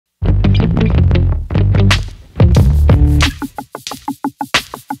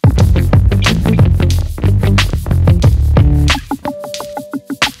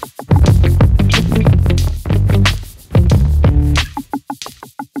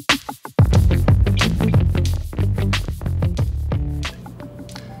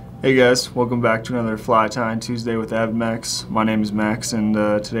Hey guys, welcome back to another Fly Tying Tuesday with AvidMax. My name is Max, and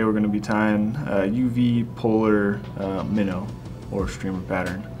today we're going to be tying UV polar minnow or streamer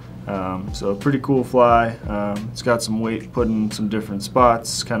pattern. So a pretty cool fly. It's got some weight put in some different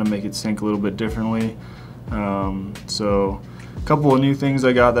spots, kind of make it sink a little bit differently. So a couple of new things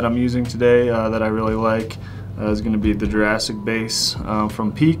I got that I'm using today that I really like is going to be the Jurassic base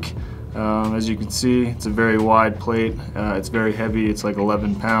from Peak. As you can see, it's a very wide plate. It's very heavy. It's like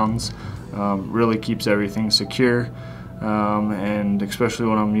 11 pounds. Really keeps everything secure, and especially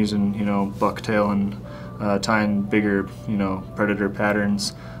when I'm using, bucktail and tying bigger, predator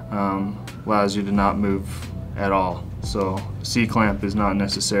patterns, allows you to not move at all. So C-clamp is not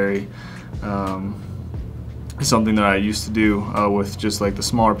necessary. Something that I used to do with just like the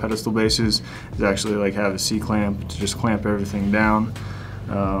smaller pedestal bases is actually like have a C-clamp to just clamp everything down.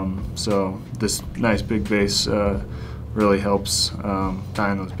 So this nice big base really helps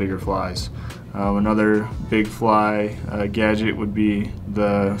tying those bigger flies. Another big fly gadget would be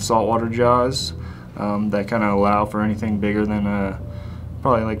the saltwater jaws that kind of allow for anything bigger than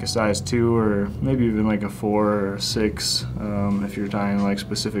probably like a size 2 or maybe even like a 4 or 6 if you're tying like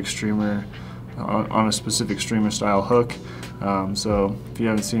specific streamer on a specific streamer style hook. So if you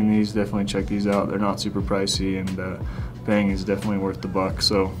haven't seen these, definitely check these out. They're not super pricey, and bang is definitely worth the buck.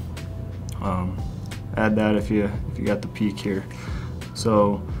 So add that if you got the Peak here.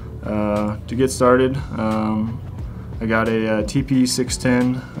 So to get started, I got a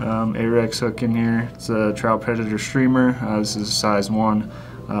TP610 Ahrex hook in here. It's a trout predator streamer. This is a size 1.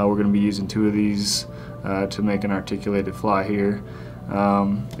 We're going to be using 2 of these to make an articulated fly here.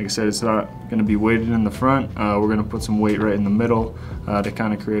 Like I said, it's not going to be weighted in the front. We're going to put some weight right in the middle to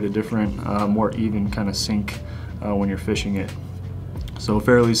kind of create a different, more even kind of sink when you're fishing it. So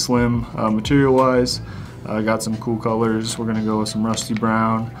fairly slim material wise. Got some cool colors. We're going to go with some rusty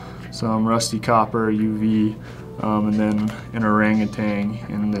brown, some rusty copper UV, and then an orangutan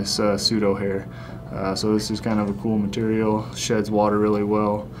in this pseudo hair. So this is kind of a cool material, sheds water really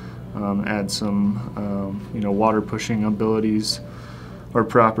well, adds some water pushing abilities or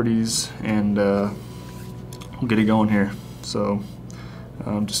properties, and we'll get it going here. So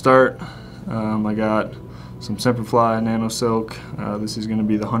to start, I got some Semperfli Nano Silk. This is going to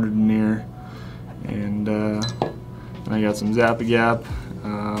be the 100 denier, and I got some Zap-A-Gap,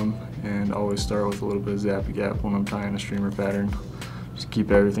 and always start with a little bit of Zap-A-Gap when I'm tying a streamer pattern. Just keep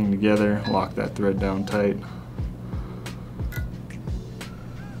everything together, lock that thread down tight.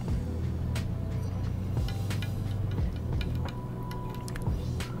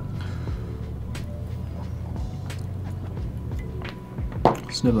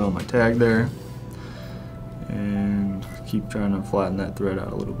 Snip on my tag there, and keep trying to flatten that thread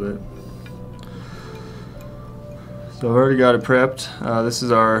out a little bit. So I've already got it prepped. This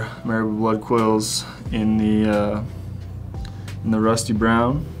is our Marabou blood quills in the rusty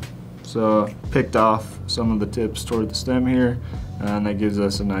brown. So I picked off some of the tips toward the stem here, and that gives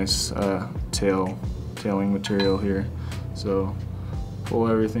us a nice tailing material here. So pull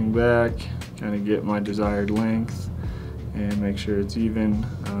everything back, kind of get my desired length, and make sure it's even,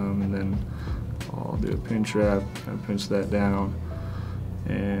 and then I'll do a pinch wrap and pinch that down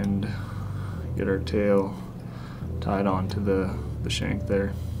and get our tail tied onto the shank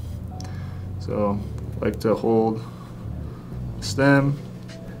there. So I like to hold the stem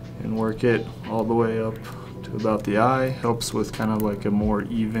and work it all the way up to about the eye. Helps with kind of like a more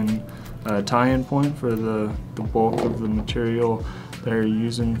even tie-in point for the bulk of the material they're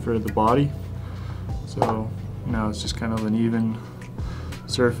using for the body. So now it's just kind of an even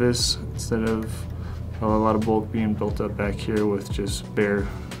surface instead of a lot of bulk being built up back here with just bare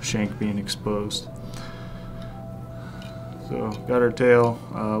shank being exposed. So got our tail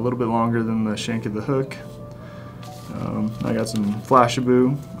a little bit longer than the shank of the hook. I got some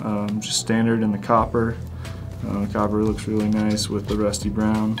Flashabou, just standard in the copper. The copper looks really nice with the rusty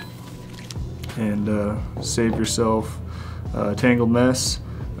brown. And save yourself a tangled mess.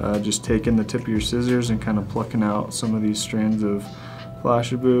 Just taking the tip of your scissors and kind of plucking out some of these strands of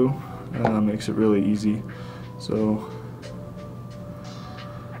Flashabou makes it really easy. So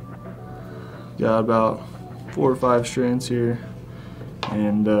got about 4 or 5 strands here,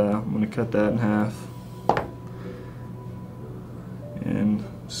 and I'm going to cut that in half, and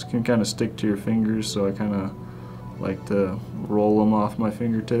this can kind of stick to your fingers, so I kind of like to roll them off my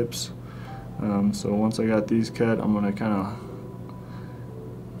fingertips. So once I got these cut, I'm going to kind of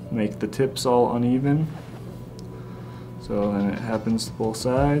make the tips all uneven, so then it happens to both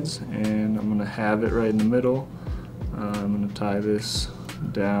sides, and I'm going to have it right in the middle. I'm going to tie this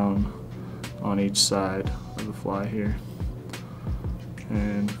down on each side of the fly here,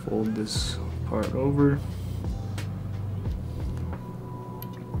 and fold this part over.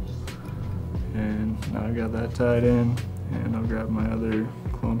 And now I got that tied in, and I'll grab my other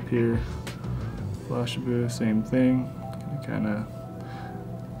clump here. Marabou, same thing. Kind of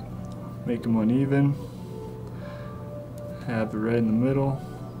make them uneven. Have it right in the middle.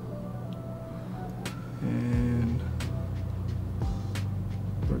 And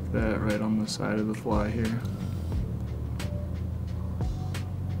work that right on the side of the fly here.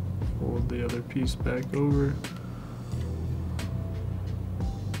 Fold the other piece back over.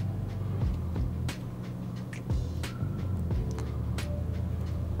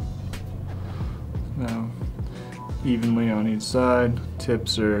 Now, evenly on each side.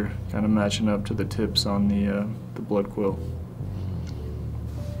 Tips are kind of matching up to the tips on the blood quill.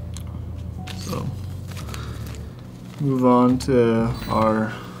 So, move on to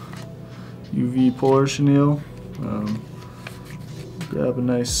our UV polar chenille. Grab a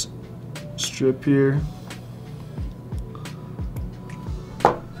nice strip here,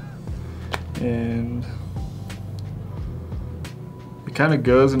 and it kind of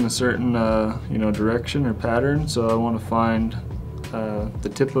goes in a certain direction or pattern, so I want to find the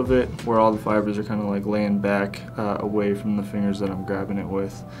tip of it where all the fibers are kind of like laying back away from the fingers that I'm grabbing it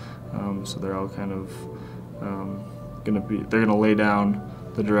with, so they're all kind of they're gonna lay down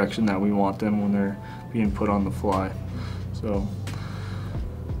the direction that we want them when they're being put on the fly. So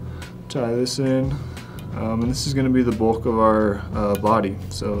tie this in, and this is going to be the bulk of our body,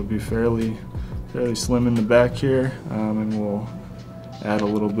 so it'll be fairly slim in the back here, and we'll add a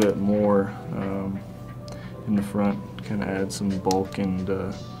little bit more in the front, kind of add some bulk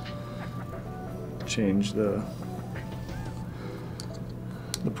and change the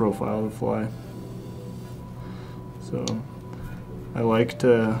profile of the fly. So I like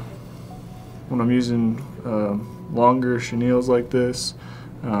to, when I'm using longer chenilles like this,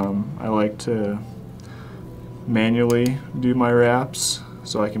 I like to manually do my wraps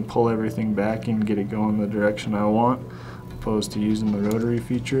so I can pull everything back and get it going the direction I want, opposed to using the rotary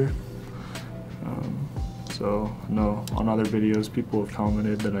feature. So no, on other videos people have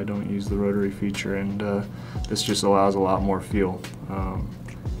commented that I don't use the rotary feature, and this just allows a lot more feel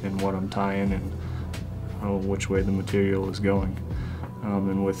in what I'm tying and which way the material is going.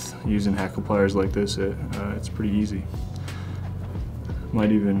 And with using hackle pliers like this, it's pretty easy.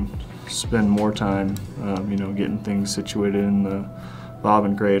 Might even spend more time, getting things situated in the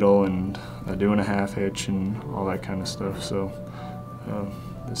bobbin cradle and doing a half hitch and all that kind of stuff. So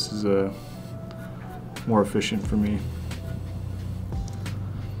this is more efficient for me.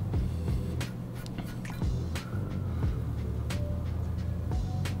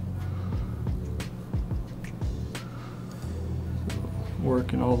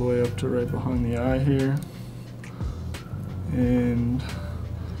 Working all the way up to right behind the eye here, and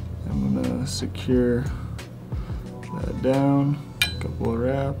I'm going to secure that down, a couple of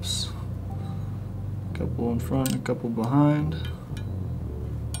wraps, a couple in front, a couple behind,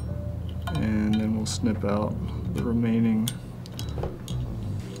 and then we'll snip out the remaining .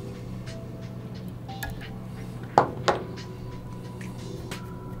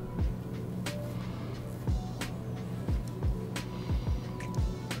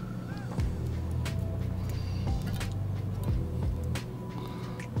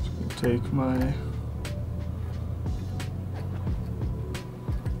 Take my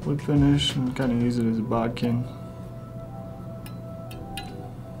wood finish and kind of use it as a bodkin.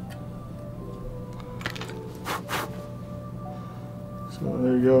 So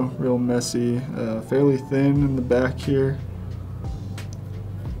there you go, real messy, fairly thin in the back here,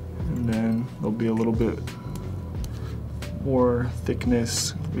 and then there'll be a little bit more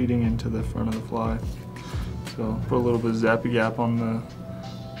thickness leading into the front of the fly. So put a little bit of zappy gap on the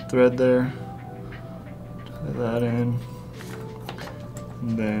thread there, tie that in,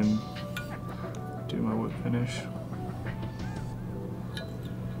 and then do my whip finish.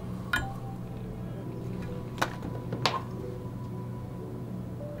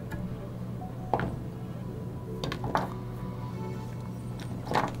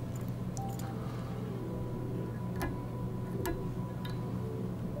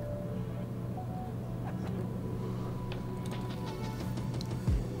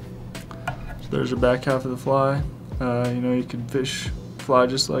 There's your back half of the fly. You could fly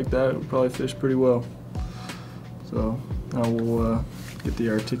just like that. It would probably fish pretty well. So now we'll get the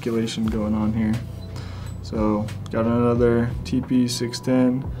articulation going on here. So got another TP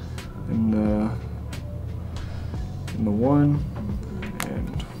 610 in the one,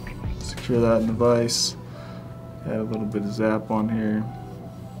 and secure that in the vise. Add a little bit of zap on here.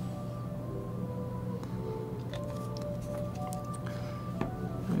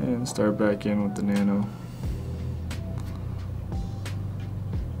 and start back in with the Nano.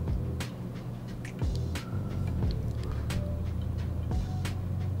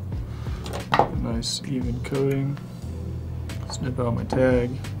 Nice even coating. Snip out my tag.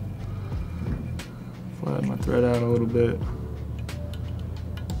 Flatten my thread out a little bit.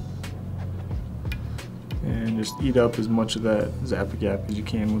 And just eat up as much of that Zappa gap as you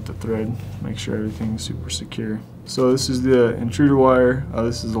can with the thread. Make sure everything's super secure. So this is the Intruder wire.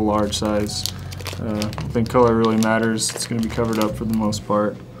 This is a large size. I think color really matters. It's going to be covered up for the most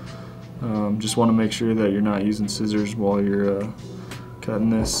part. Just want to make sure that you're not using scissors while you're cutting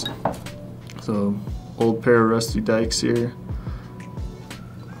this. So old pair of rusty dikes here.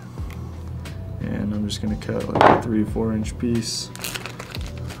 And I'm just going to cut like a 3 to 4 inch piece.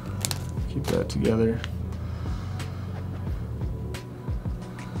 Keep that together.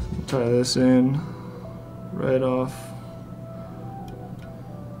 Tie this in right off,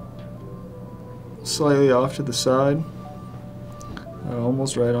 slightly off to the side,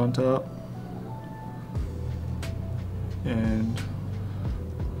 almost right on top. And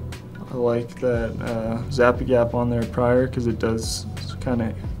I like that Zappa gap on there prior because it does kind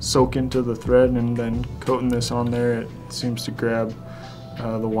of soak into the thread, and then coating this on there, it seems to grab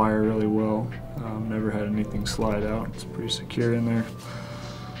the wire really well. Never had anything slide out. It's pretty secure in there.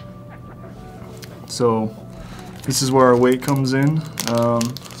 So this is where our weight comes in.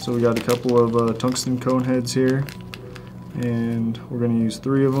 So we got a couple of tungsten cone heads here, and we're going to use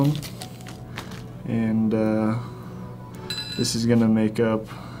 3 of them. And this is going to make up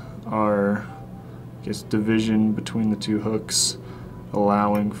our, I guess, division between the 2 hooks,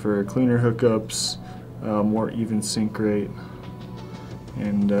 allowing for cleaner hookups, more even sync rate,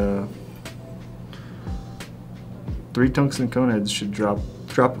 and 3 tungsten cone heads should drop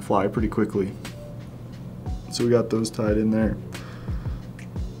a fly pretty quickly. So we got those tied in there.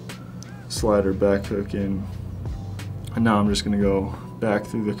 Slide our back hook in, and now I'm just going to go back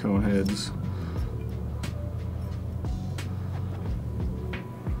through the cone heads.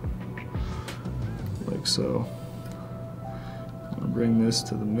 Like so. I'm going to bring this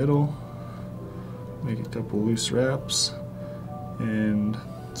to the middle, make a couple loose wraps, and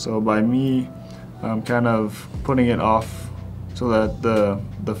so by me kind of putting it off so that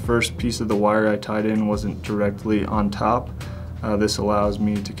the first piece of the wire I tied in wasn't directly on top. This allows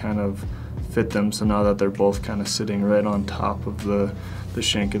me to kind of fit them so now that they're both kind of sitting right on top of the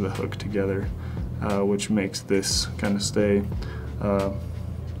shank of the hook together, which makes this kind of stay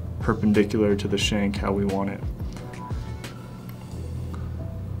perpendicular to the shank how we want it.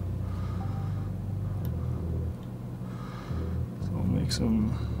 So I'll make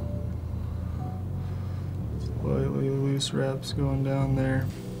some slightly loose wraps going down there,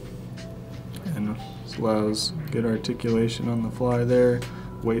 and this allows good articulation on the fly there,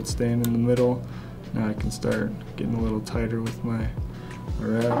 weight staying in the middle. Now I can start getting a little tighter with my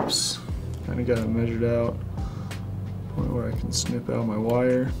wraps. Kind of got it measured out, point where I can snip out my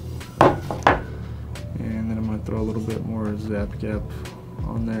wire, and then I'm going to throw a little bit more Zappa gap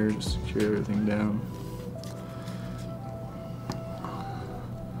on there to secure everything down.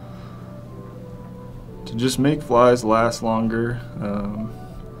 To just make flies last longer,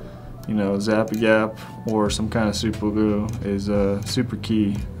 you know, Zappa gap or some kind of super glue is super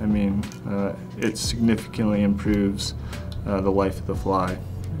key. I mean, it significantly improves the life of the fly,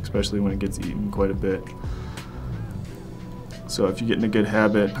 especially when it gets eaten quite a bit. So if you get in a good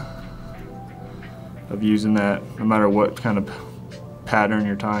habit of using that, no matter what kind of pattern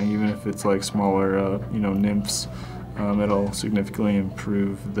you're tying, even if it's like smaller, you know, nymphs, it'll significantly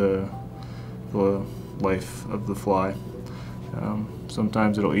improve the life of the fly.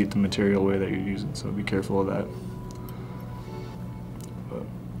 Sometimes it'll eat the material away that you're using, so be careful of that. But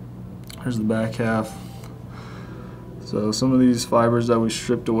here's the back half. So some of these fibers that we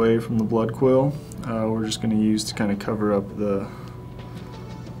stripped away from the blood quill, we're just going to use to kind of cover up the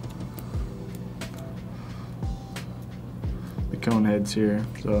cone heads here.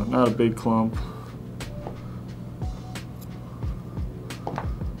 So not a big clump.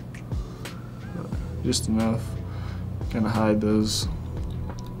 Just enough, kind of hide those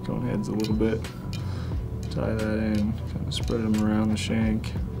cone heads a little bit. Tie that in, kind of spread them around the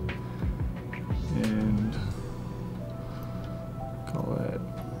shank, and call that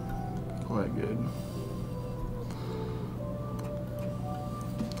good.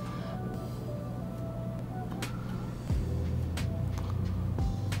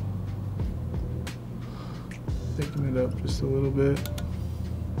 Thicken it up just a little bit.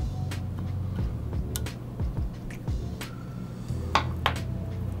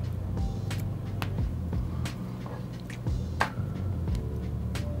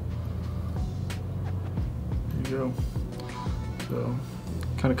 go. So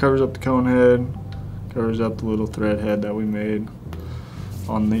kind of covers up the cone head, covers up the little thread head that we made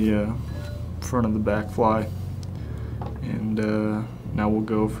on the front of the back fly. And now we'll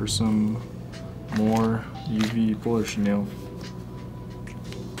go for some more UV polar chenille.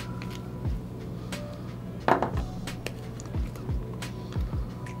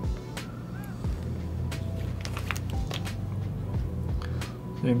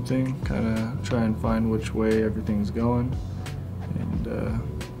 Same thing, kind of try and find which way everything's going, and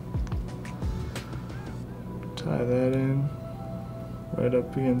tie that in right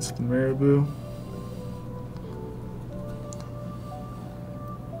up against the Marabou.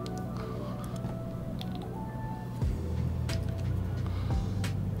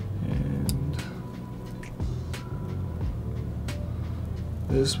 And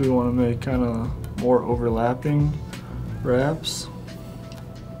this we want to make kind of more overlapping wraps.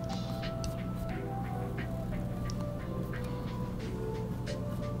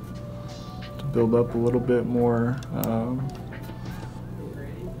 Build up a little bit more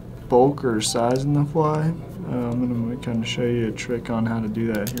bulk or size in the fly. I'm going to kind of show you a trick on how to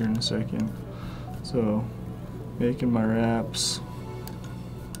do that here in a second. So, making my wraps,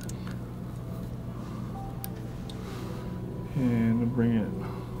 and bring it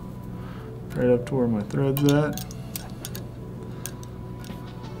right up to where my thread's at.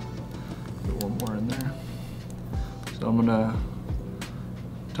 Put one more in there. So I'm going to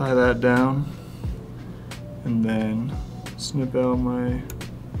tie that down, and then snip out my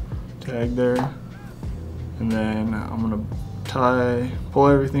tag there, and then I'm going to pull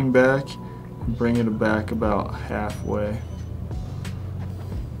everything back and bring it back about halfway.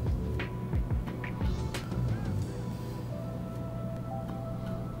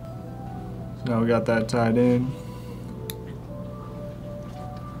 So now we got that tied in,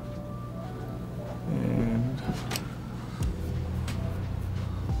 and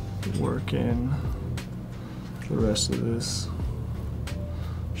work in the rest of this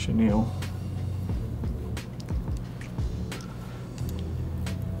chenille.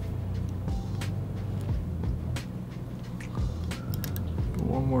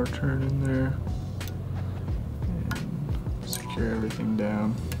 One more turn in there and secure everything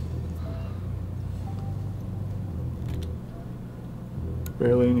down.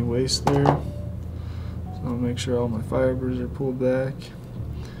 Barely any waste there, so I'll make sure all my fibers are pulled back.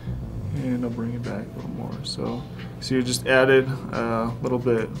 And I'll bring it back a little more. So you just added a little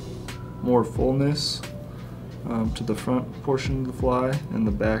bit more fullness to the front portion of the fly, and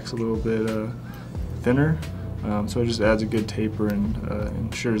the back's a little bit thinner. So it just adds a good taper and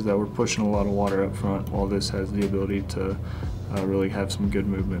ensures that we're pushing a lot of water up front, while this has the ability to really have some good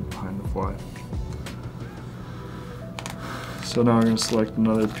movement behind the fly. So now we're going to select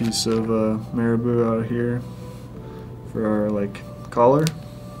another piece of Marabou out here for our collar.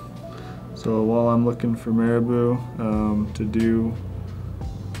 So while I'm looking for Marabou to do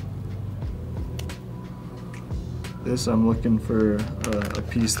this, I'm looking for a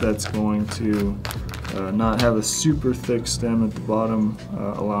piece that's going to not have a super thick stem at the bottom,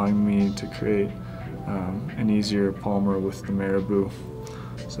 allowing me to create an easier palmer with the Marabou.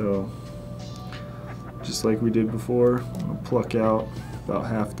 So just like we did before, I'm going to pluck out about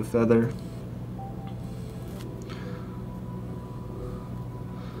half the feather.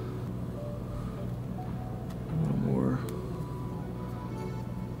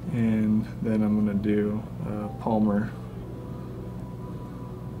 And then I'm going to do palmer.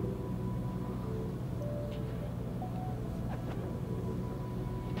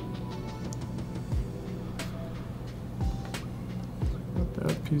 Got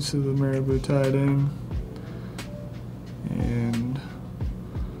that piece of the Marabou tied in, and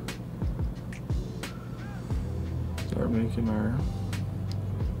start making our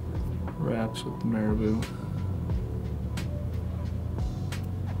wraps with the Marabou.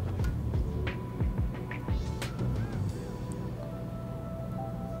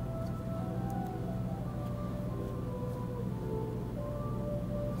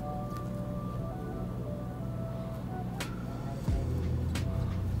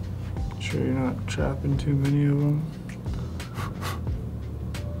 Sure you're not trapping too many of them.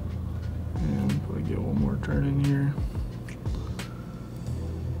 And probably get one more turn in here.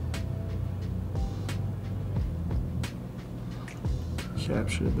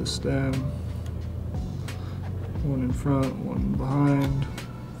 Capture the stem. One in front, one behind,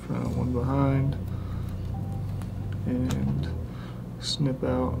 front, one behind, and snip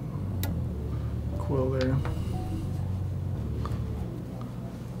out quill there.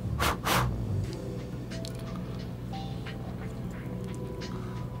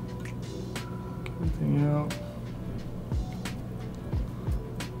 Everything out.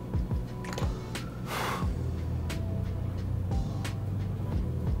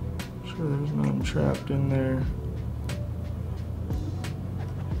 sure there's none trapped in there.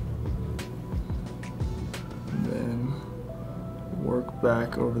 And then work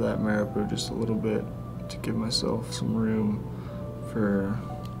back over that Marabou just a little bit to give myself some room for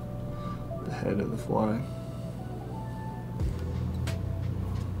the head of the fly.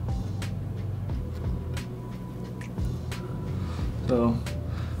 So,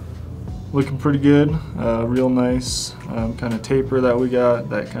 looking pretty good, real nice kind of taper that we got,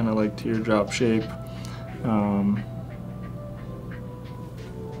 that kind of like teardrop shape. And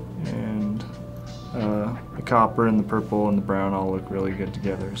the copper and the purple and the brown all look really good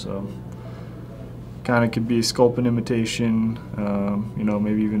together. So, kind of could be a sculpin imitation, you know,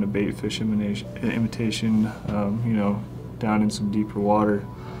 maybe even a bait fish imitation, you know, down in some deeper water.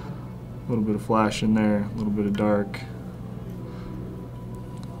 A little bit of flash in there, a little bit of dark.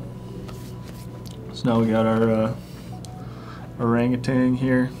 So now we got our orangutan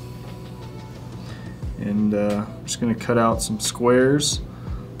here, and I'm just going to cut out some squares.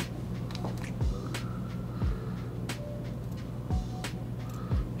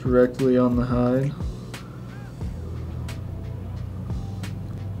 Directly on the hide.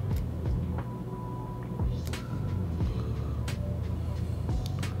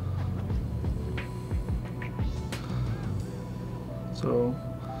 So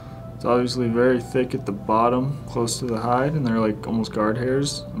it's obviously very thick at the bottom, close to the hide, and they're like almost guard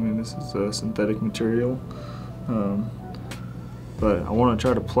hairs. I mean, this is a synthetic material. But I want to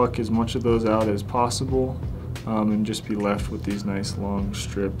try to pluck as much of those out as possible, and just be left with these nice long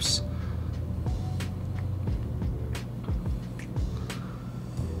strips.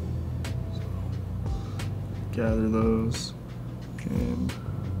 Gather those and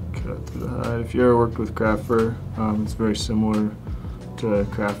cut through the hide. If you ever worked with craft fur, it's very similar to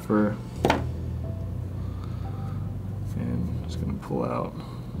craft fur. And I'm just going to pull out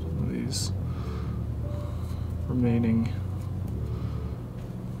some of these remaining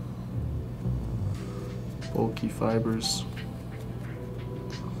bulky fibers.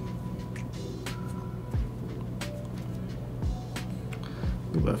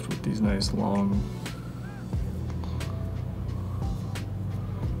 Be left with these nice long.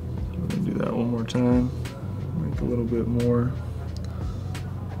 So we're going to do that one more time. Make a little bit more.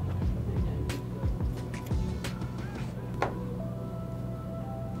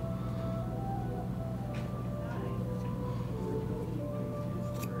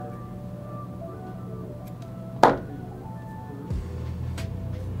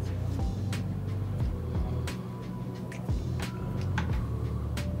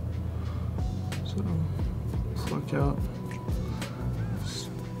 So, pluck out.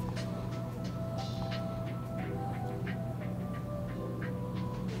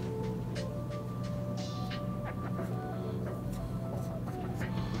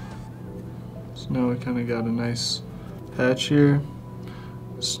 So now we kind of got a nice patch here.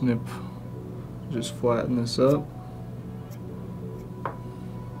 Snip, just flatten this up.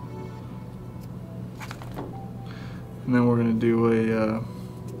 And then we're going to do a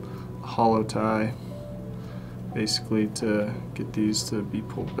hollow tie, basically to get these to be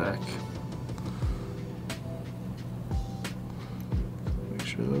pulled back. Make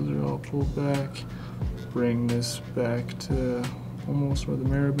sure those are all pulled back. Bring this back to almost where the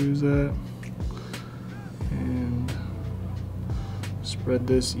Marabou's at. And spread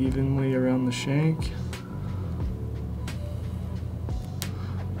this evenly around the shank.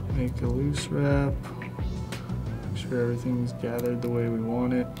 Make a loose wrap. Make sure everything's gathered the way we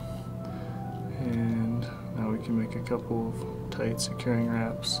want it. And now we can make a couple of tight securing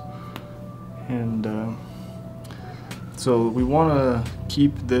wraps. And so we want to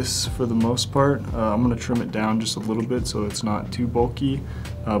keep this for the most part. I'm going to trim it down just a little bit so it's not too bulky,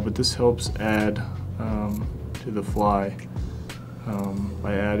 but this helps add to the fly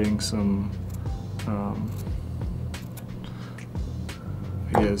by adding some,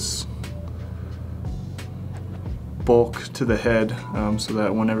 I guess, bulk to the head, so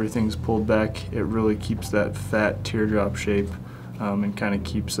that when everything's pulled back, it really keeps that fat teardrop shape and kind of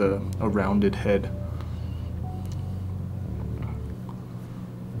keeps a rounded head.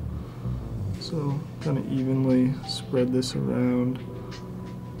 So kind of evenly spread this around,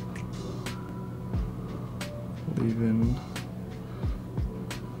 leaving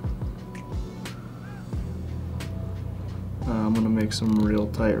I'm going to make some real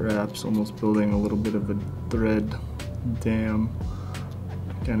tight wraps, almost building a little bit of a thread dam,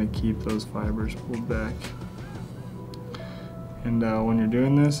 kind of keep those fibers pulled back. And when you're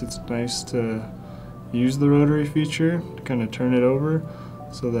doing this, it's nice to use the rotary feature to kind of turn it over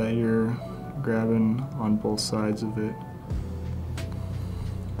so that you're grabbing on both sides of it.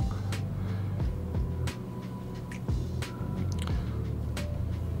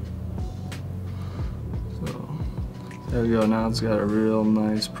 There we go, now it's got a real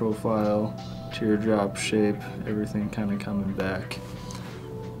nice profile, teardrop shape, everything kind of coming back.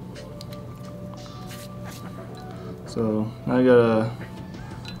 So now I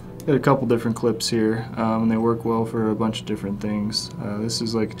got a couple different clips here, and they work well for a bunch of different things. This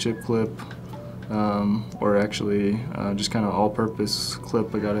is like a chip clip, or actually just kind of all-purpose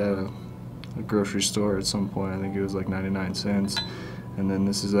clip I got at a grocery store at some point. I think it was like 99 cents. And then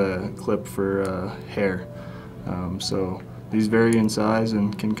this is a clip for hair. So these vary in size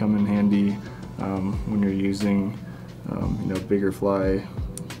and can come in handy when you're using you know, bigger flies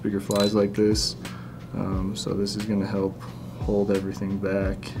like this. So this is going to help hold everything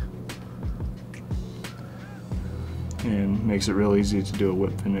back and makes it real easy to do a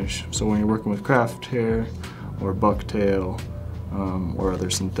whip finish. So when you're working with craft hair or bucktail or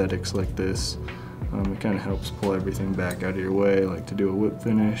other synthetics like this, it kind of helps pull everything back out of your way, like to do a whip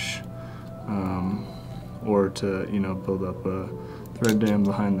finish, or to, you know, build up a thread dam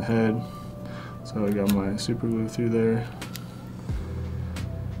behind the head. So I got my super glue through there,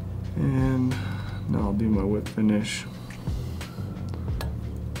 and now I'll do my whip finish.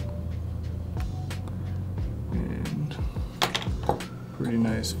 And pretty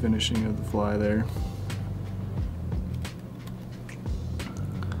nice finishing of the fly there.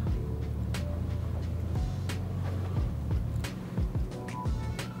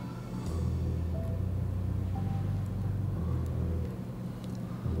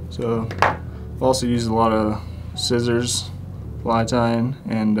 So I've also used a lot of scissors, fly tying,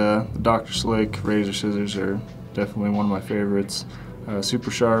 and the Dr. Slick razor scissors are definitely one of my favorites.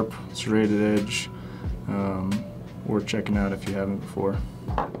 Super sharp, serrated edge, worth checking out if you haven't before.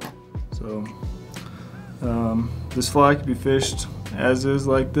 So this fly can be fished as is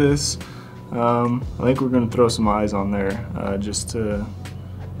like this. I think we're going to throw some eyes on there just to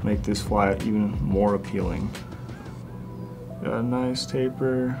make this fly even more appealing. Got a nice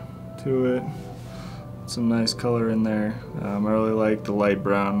taper to it, some nice color in there. I really like the light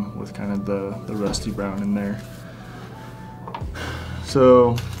brown with kind of the rusty brown in there.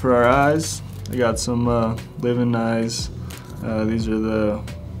 So for our eyes, I got some living eyes. These are the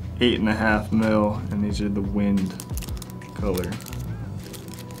 8.5 mil, and these are the wind color.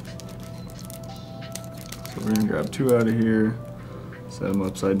 So we're gonna grab 2 out of here. Set them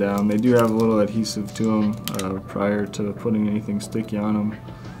upside down. They do have a little adhesive to them prior to putting anything sticky on them,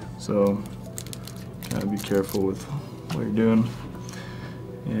 so gotta be careful with what you're doing.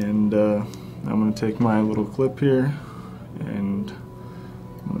 And I'm going to take my little clip here and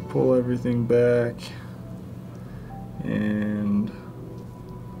I'm going to pull everything back and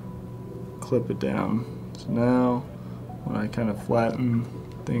clip it down. So now when I kind of flatten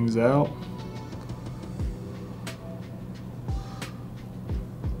things out,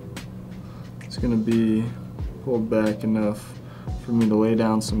 it's going to be pulled back enough for me to lay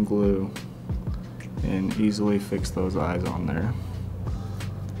down some glue and easily fix those eyes on there.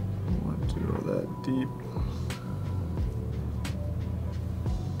 I don't want to go that deep.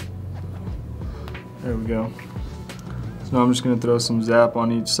 There we go. So now I'm just going to throw some zap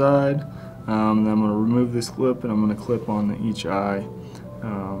on each side. Then I'm going to remove this clip and I'm going to clip on each eye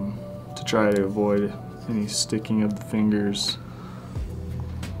to try to avoid any sticking of the fingers.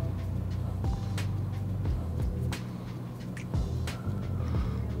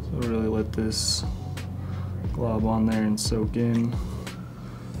 So really let this glob on there and soak in.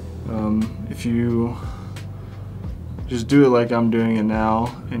 If you just do it like I'm doing it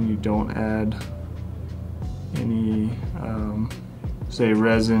now and you don't add any say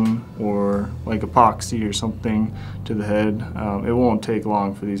resin or like epoxy or something to the head, it won't take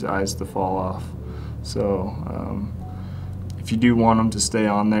long for these eyes to fall off. So if you do want them to stay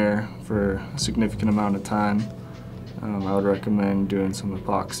on there for a significant amount of time, I would recommend doing some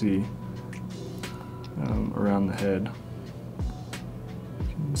epoxy around the head.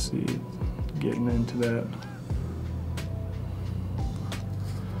 You can see it getting into that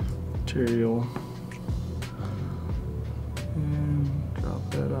material. And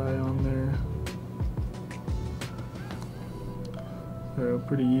drop that eye on there. They're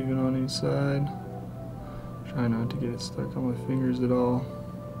pretty even on each side. Try not to get it stuck on my fingers at all.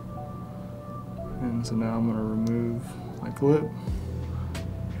 And so now I'm going to remove my clip.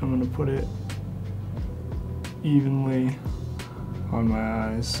 I'm going to put it evenly on my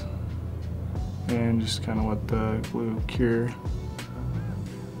eyes and just kind of let the glue cure.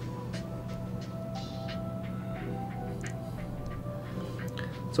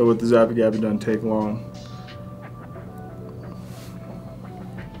 So with the Zappy Gap, it doesn't take long.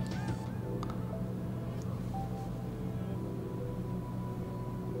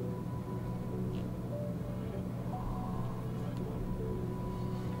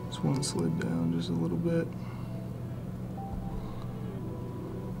 This one slid down just a little bit.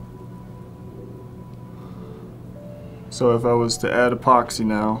 So if I was to add epoxy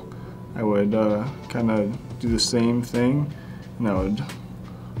now, I would kind of do the same thing, and I would,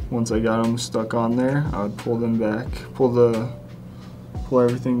 once I got them stuck on there, I would pull them back, pull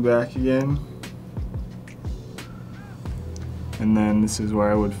everything back again, and then this is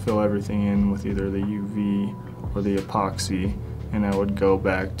where I would fill everything in with either the UV or the epoxy, and I would go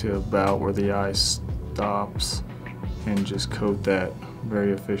back to about where the eye stops and just coat that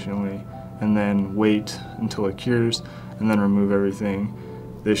very efficiently, and then wait until it cures, and then remove everything.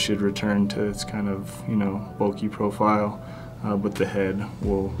 This should return to its kind of, you know, bulky profile, but the head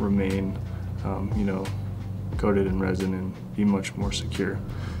will remain, you know, coated in resin and be much more secure.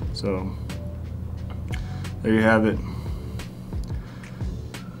 So there you have it.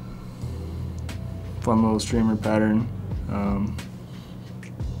 Fun little streamer pattern.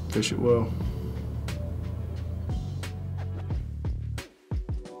 Fish it well.